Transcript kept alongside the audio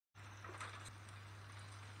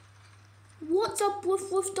What's up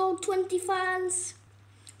with Dog 20 fans?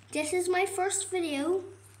 This is my first video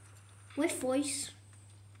with voice.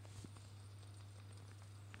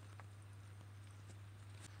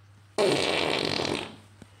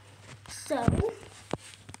 So,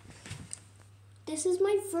 this is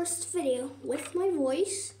my first video with my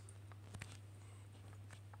voice.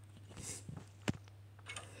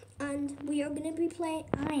 And I am going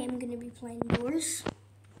to be playing doors.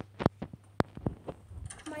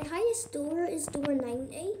 My highest door is door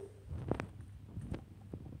 90.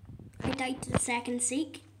 I died to the second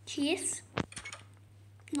seek chase.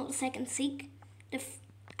 Not the second seek.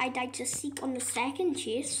 I died to seek on the second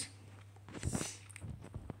chase.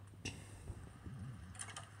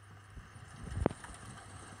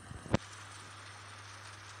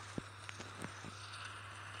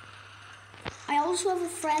 I also have a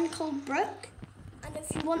friend called Brooke, and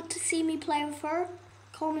if you want to see me play with her,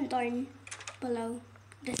 comment down below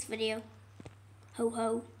this video. Ho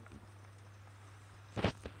ho.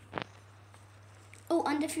 Oh,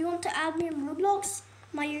 and if you want to add me in Roblox,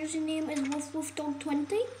 my username is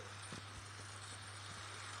WoofWoofDog20.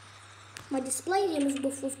 My display name is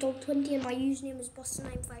WoofWoofDog20 and my username is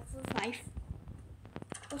Buster9545.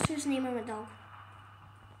 Buster's the name of my dog.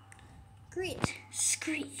 Great,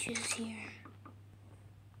 Screech is here.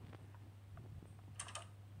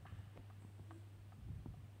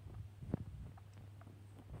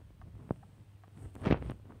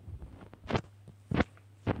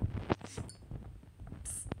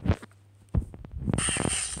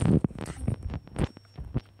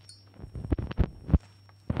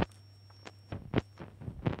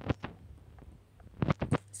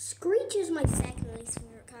 Screech is my second least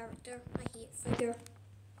favorite character. I hate Figure.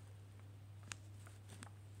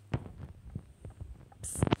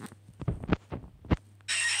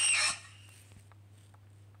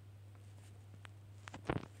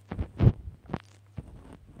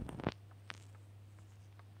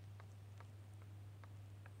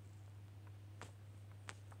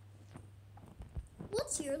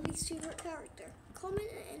 What's your least favorite character? Comment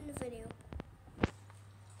it in the video.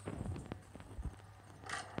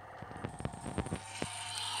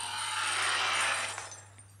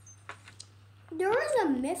 There is a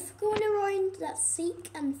myth going around that Seek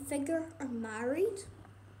and Figure are married.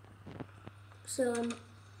 So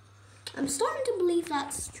I'm starting to believe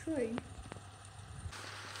that's true.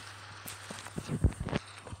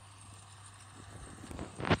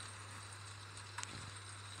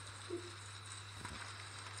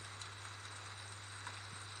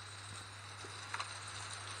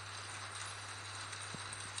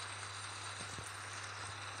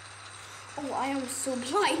 Oh, I am so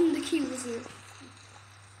blind, the key was here.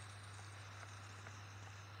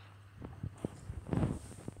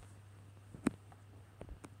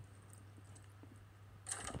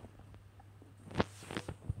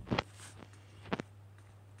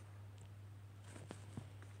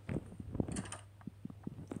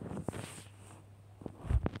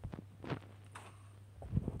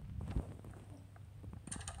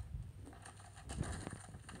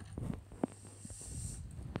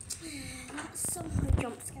 Somehow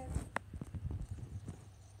jump scare.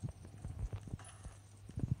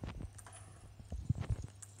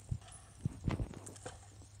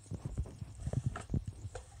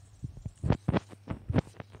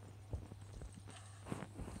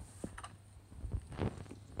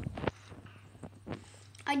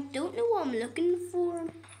 I don't know what I'm looking for.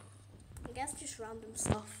 I guess just random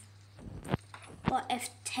stuff. But if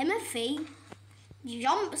Timothy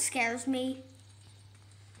jump scares me,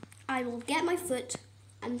 I will get my foot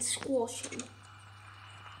and squash him.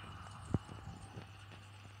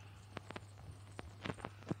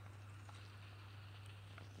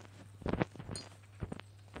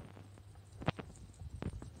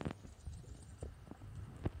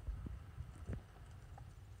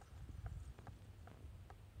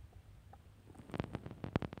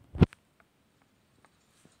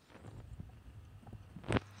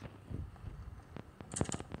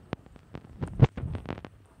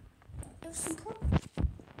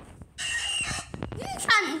 You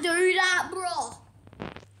can't do that, bro.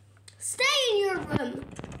 Stay in your room.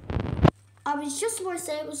 I was just about to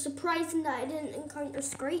say it was surprising that I didn't encounter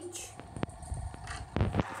Screech.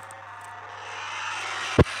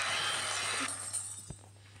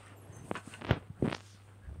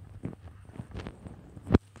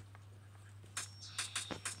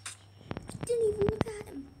 Didn't even look at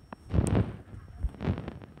him.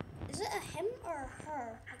 Is it a him or a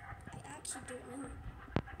her? I actually don't know.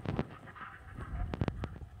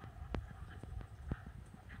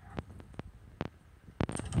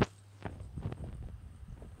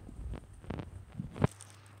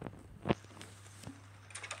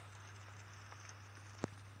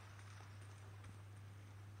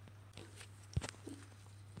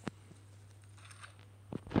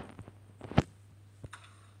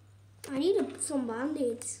 I need some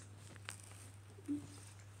band-aids.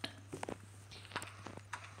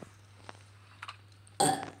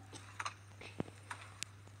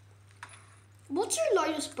 What's your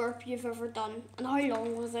loudest burp you've ever done, and how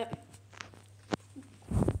long was it?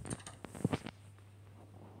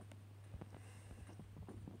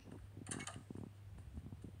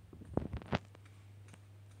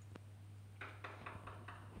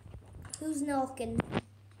 Who's knocking?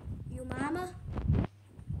 Your mama?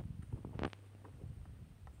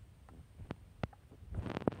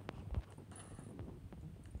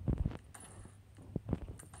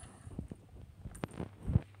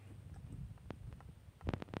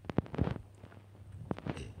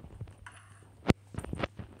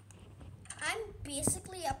 I'm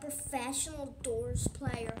basically a professional doors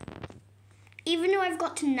player. Even though I've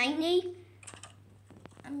got to 90,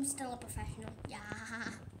 I'm still a professional. Yeah.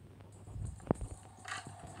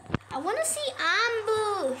 I want to see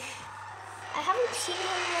Ambush. I haven't seen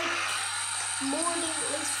him like more than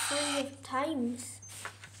at least 3 times.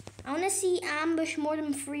 I want to see Ambush more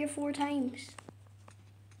than 3 or 4 times.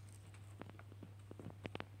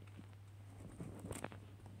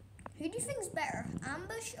 Who do you think's better,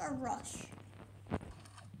 Ambush or Rush?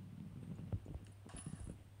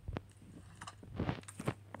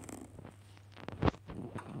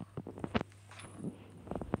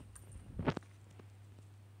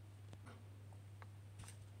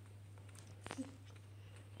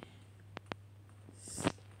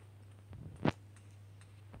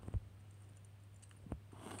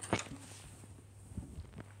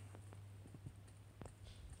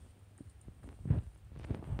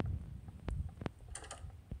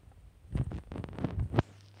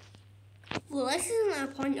 Well, this isn't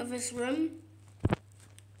the point of this room.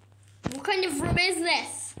 What kind of room is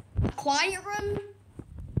this? A quiet room?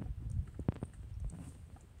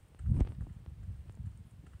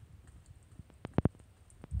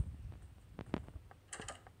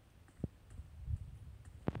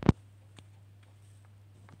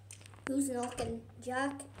 Who's knocking?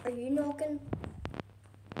 Jack, are you knocking?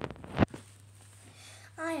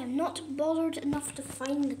 I am not bothered enough to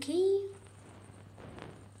find the key.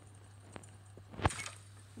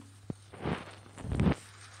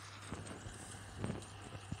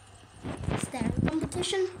 Staring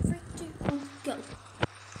competition. 3, 2, 1, go.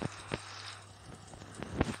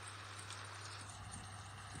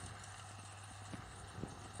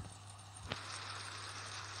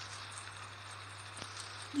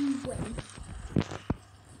 You win.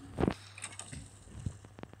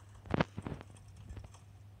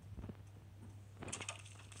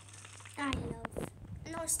 I love.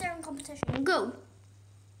 No, staring competition. Go.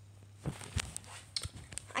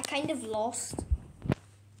 I kind of lost.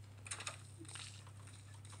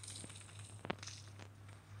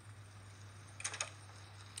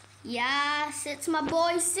 Yes, it's my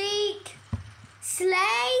boy Seek.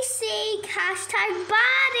 Slay Seek. Hashtag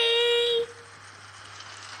body.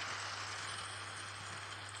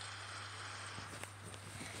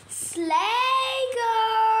 Slay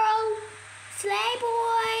girl. Slay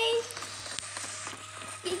boy.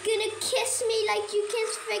 You're gonna kiss me like you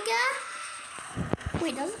kiss Figure?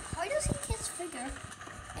 Wait, how does he kiss Figure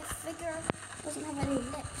if Figure doesn't have any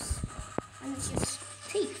lips and it's just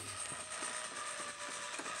teeth?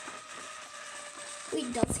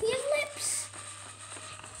 Wait, does he have lips?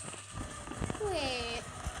 Wait,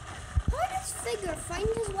 how does Figure find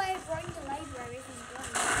his way around the library if he's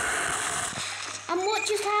blind? And what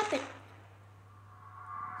just happened?